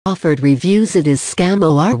Glucofort reviews it is scam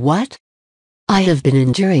or what? I have been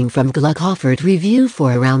enduring from Glucofort review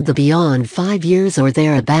for around the beyond 5 years or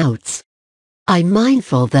thereabouts. I'm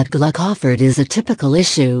mindful that Glucofort is a typical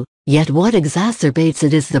issue, yet what exacerbates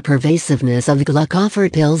it is the pervasiveness of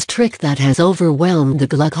Glucofort pills trick that has overwhelmed the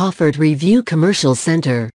Glucofort review commercial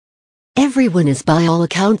center. Everyone is by all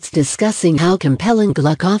accounts discussing how compelling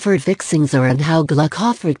Glucofort fixings are and how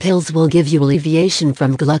Glucofort pills will give you alleviation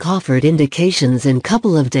from Glucofort indications in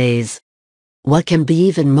couple of days. What can be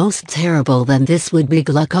even most terrible than this would be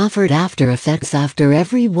Glucofort after effects after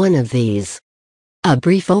every one of these. A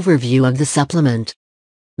brief overview of the supplement.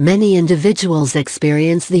 Many individuals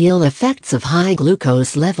experience the ill effects of high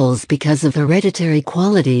glucose levels because of hereditary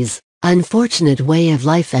qualities, unfortunate way of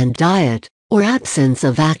life and diet, or absence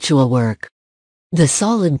of actual work. The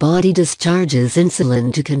solid body discharges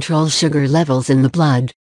insulin to control sugar levels in the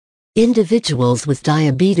blood. Individuals with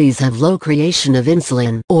diabetes have low creation of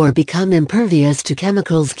insulin or become impervious to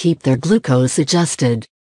chemicals keep their glucose adjusted.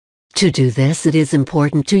 To do this, it is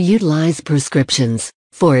important to utilize prescriptions,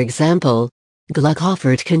 for example,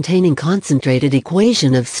 Glucofort containing concentrated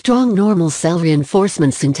equation of strong normal cell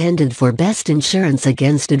reinforcements intended for best insurance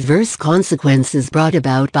against adverse consequences brought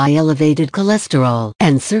about by elevated cholesterol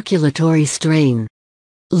and circulatory strain.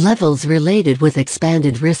 Levels related with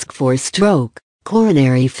expanded risk for stroke,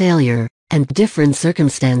 coronary failure, and different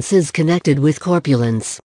circumstances connected with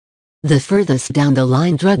corpulence. The furthest down the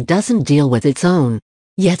line drug doesn't deal with its own,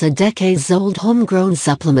 yet a decades-old homegrown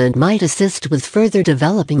supplement might assist with further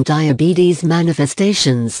developing diabetes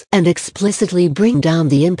manifestations and explicitly bring down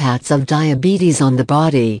the impacts of diabetes on the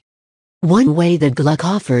body. One way that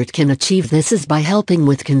Glucofort can achieve this is by helping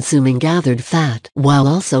with consuming gathered fat while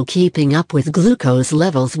also keeping up with glucose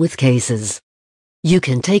levels with cases. You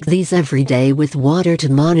can take these every day with water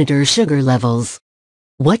to monitor sugar levels.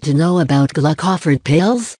 What to know about Glucofort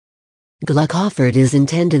pills? Glucofort is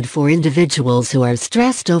intended for individuals who are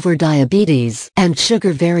stressed over diabetes and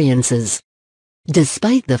sugar variances.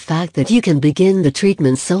 Despite the fact that you can begin the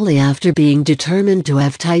treatment solely after being determined to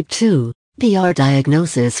have type 2, PR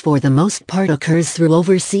diagnosis for the most part occurs through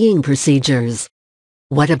overseeing procedures.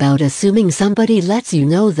 What about assuming somebody lets you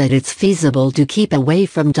know that it's feasible to keep away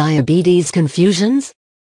from diabetes confusions?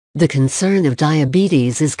 The concern of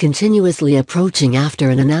diabetes is continuously approaching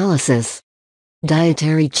after an analysis.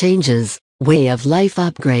 Dietary changes, way of life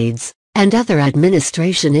upgrades, and other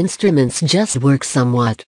administration instruments just work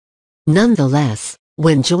somewhat. Nonetheless,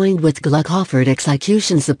 when joined with Glucofort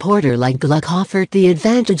execution supporter like Glucofort, the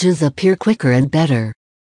advantages appear quicker and better.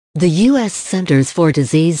 The U.S. Centers for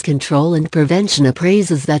Disease Control and Prevention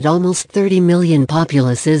appraises that almost 30 million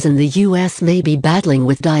populaces in the U.S. may be battling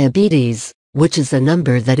with diabetes, which is a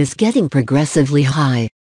number that is getting progressively high.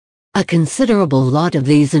 A considerable lot of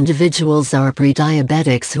these individuals are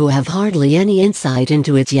pre-diabetics who have hardly any insight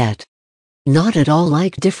into it yet. Not at all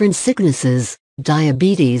like different sicknesses,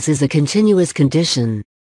 diabetes is a continuous condition.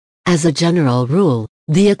 As a general rule,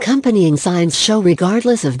 the accompanying signs show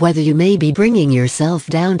regardless of whether you may be bringing yourself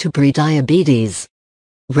down to pre-diabetes.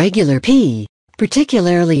 Regular pee,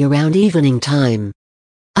 particularly around evening time.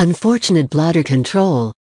 Unfortunate bladder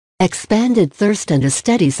control. Expanded thirst and a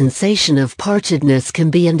steady sensation of parchedness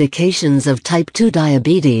can be indications of type 2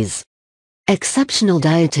 diabetes. Exceptional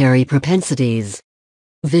dietary propensities.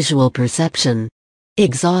 Visual perception.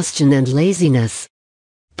 Exhaustion and laziness.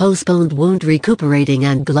 Postponed wound recuperating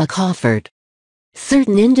and Glucofort.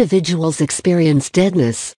 Certain individuals experience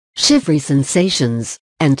deadness, shivery sensations,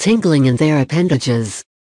 and tingling in their appendages.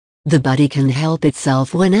 The body can help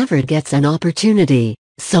itself whenever it gets an opportunity,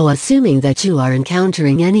 so assuming that you are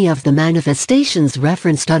encountering any of the manifestations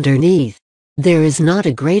referenced underneath, there is not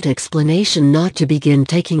a great explanation not to begin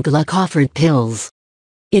taking Glucofort pills.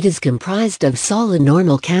 It is comprised of solid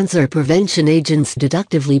normal cancer prevention agents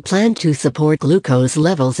deductively planned to support glucose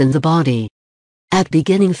levels in the body. At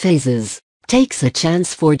beginning phases, takes a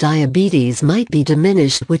chance for diabetes might be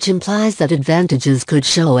diminished, which implies that advantages could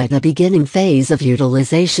show at the beginning phase of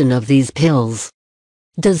utilization of these pills.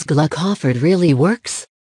 Does Glucofort really works?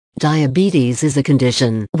 Diabetes is a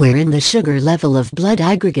condition wherein the sugar level of blood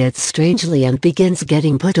aggregates strangely and begins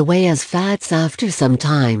getting put away as fats after some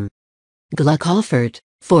time. Glucofort,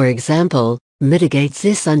 for example, mitigates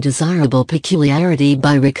this undesirable peculiarity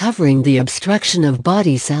by recovering the obstruction of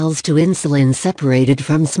body cells to insulin separated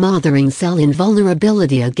from smothering cell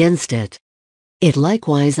invulnerability against it. It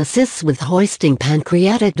likewise assists with hoisting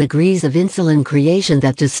pancreatic degrees of insulin creation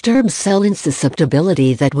that disturbs cell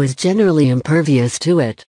insusceptibility that was generally impervious to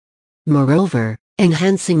it. Moreover,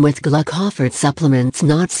 Enhancing with Glucofort supplements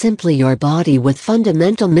not simply your body with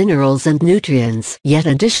fundamental minerals and nutrients, yet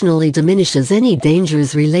additionally diminishes any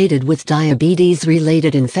dangers related with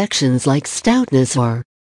diabetes-related infections like stoutness or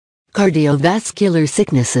cardiovascular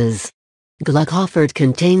sicknesses. Glucofort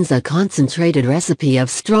contains a concentrated recipe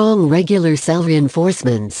of strong regular cell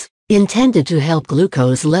reinforcements, intended to help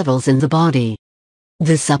glucose levels in the body.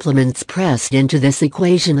 The supplements pressed into this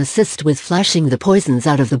equation assist with flushing the poisons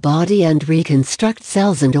out of the body and reconstruct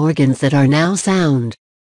cells and organs that are now sound.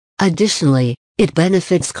 Additionally, it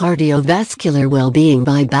benefits cardiovascular well-being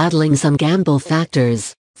by battling some gamble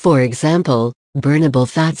factors, for example, burnable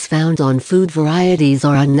fats found on food varieties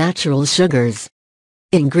or unnatural sugars.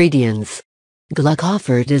 Ingredients: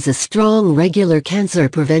 Glucofort is a strong regular cancer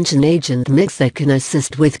prevention agent mix that can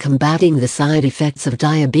assist with combating the side effects of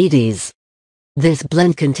diabetes. This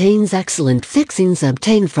blend contains excellent fixings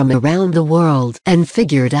obtained from around the world and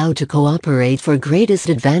figured out to cooperate for greatest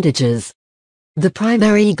advantages. The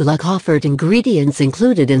primary Glucofort ingredients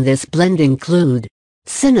included in this blend include: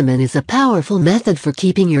 cinnamon is a powerful method for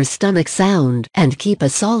keeping your stomach sound and keep a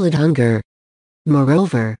solid hunger.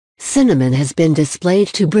 Moreover, cinnamon has been displayed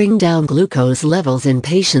to bring down glucose levels in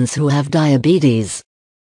patients who have diabetes.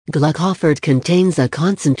 Glucofort contains a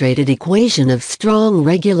concentrated equation of strong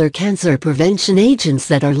regular cancer prevention agents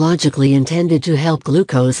that are logically intended to help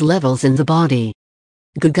glucose levels in the body.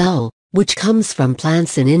 Gugul, which comes from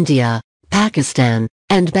plants in India, Pakistan,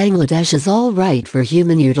 and Bangladesh, is all right for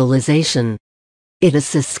human utilization. It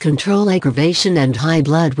assists control aggravation and high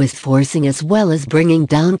blood with forcing as well as bringing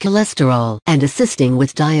down cholesterol and assisting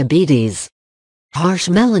with diabetes. Harsh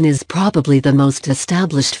melon is probably the most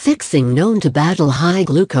established fixing known to battle high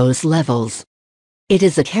glucose levels. It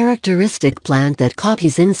is a characteristic plant that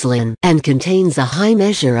copies insulin and contains a high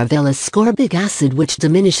measure of L-ascorbic acid which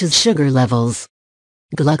diminishes sugar levels.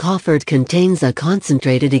 Glucofort contains a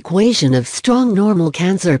concentrated equation of strong normal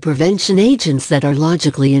cancer prevention agents that are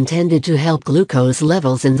logically intended to help glucose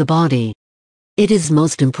levels in the body. It is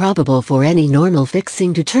most improbable for any normal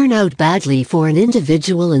fixing to turn out badly for an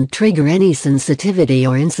individual and trigger any sensitivity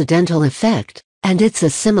or incidental effect, and it's a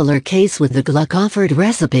similar case with the Glucofort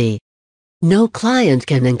recipe. No client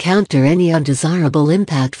can encounter any undesirable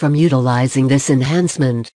impact from utilizing this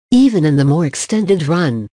enhancement, even in the more extended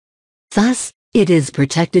run. Thus, it is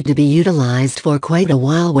protected to be utilized for quite a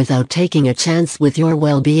while without taking a chance with your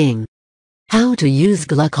well-being. How to use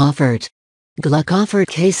Glucofort. Glucofort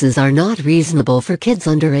cases are not reasonable for kids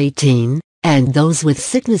under 18, and those with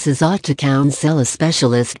sicknesses ought to counsel a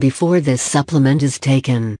specialist before this supplement is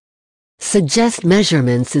taken. Suggest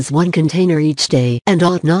measurements is 1 container each day and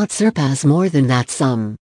ought not surpass more than that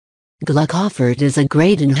sum. Glucofort is a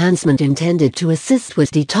great enhancement intended to assist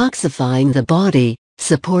with detoxifying the body,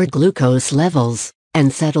 support glucose levels,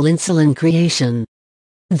 and settle insulin creation.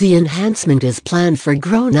 The enhancement is planned for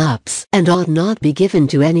grown-ups and ought not be given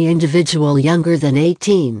to any individual younger than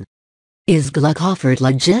 18. Is Glucofort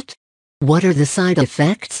legit? What are the side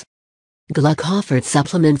effects? Glucofort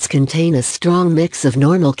supplements contain a strong mix of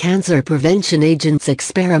normal cancer prevention agents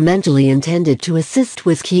experimentally intended to assist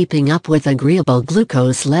with keeping up with agreeable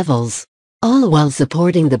glucose levels, all while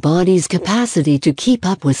supporting the body's capacity to keep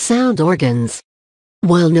up with sound organs.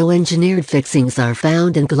 While no engineered fixings are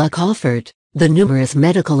found in Glucofort, the numerous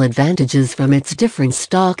medical advantages from its different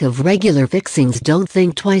stock of regular fixings don't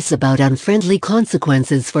think twice about unfriendly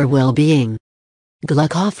consequences for well-being.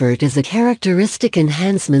 Glucofort is a characteristic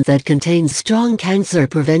enhancement that contains strong cancer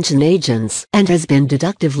prevention agents and has been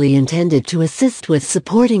deductively intended to assist with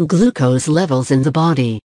supporting glucose levels in the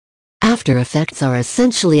body. After effects are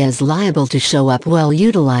essentially as liable to show up while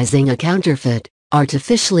utilizing a counterfeit,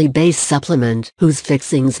 artificially based supplement whose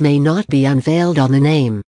fixings may not be unveiled on the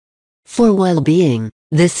name. For well-being,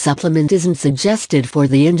 this supplement isn't suggested for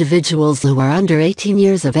the individuals who are under 18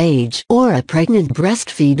 years of age or a pregnant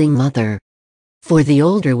breastfeeding mother. For the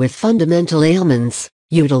older with fundamental ailments,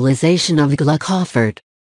 utilization of Glucofort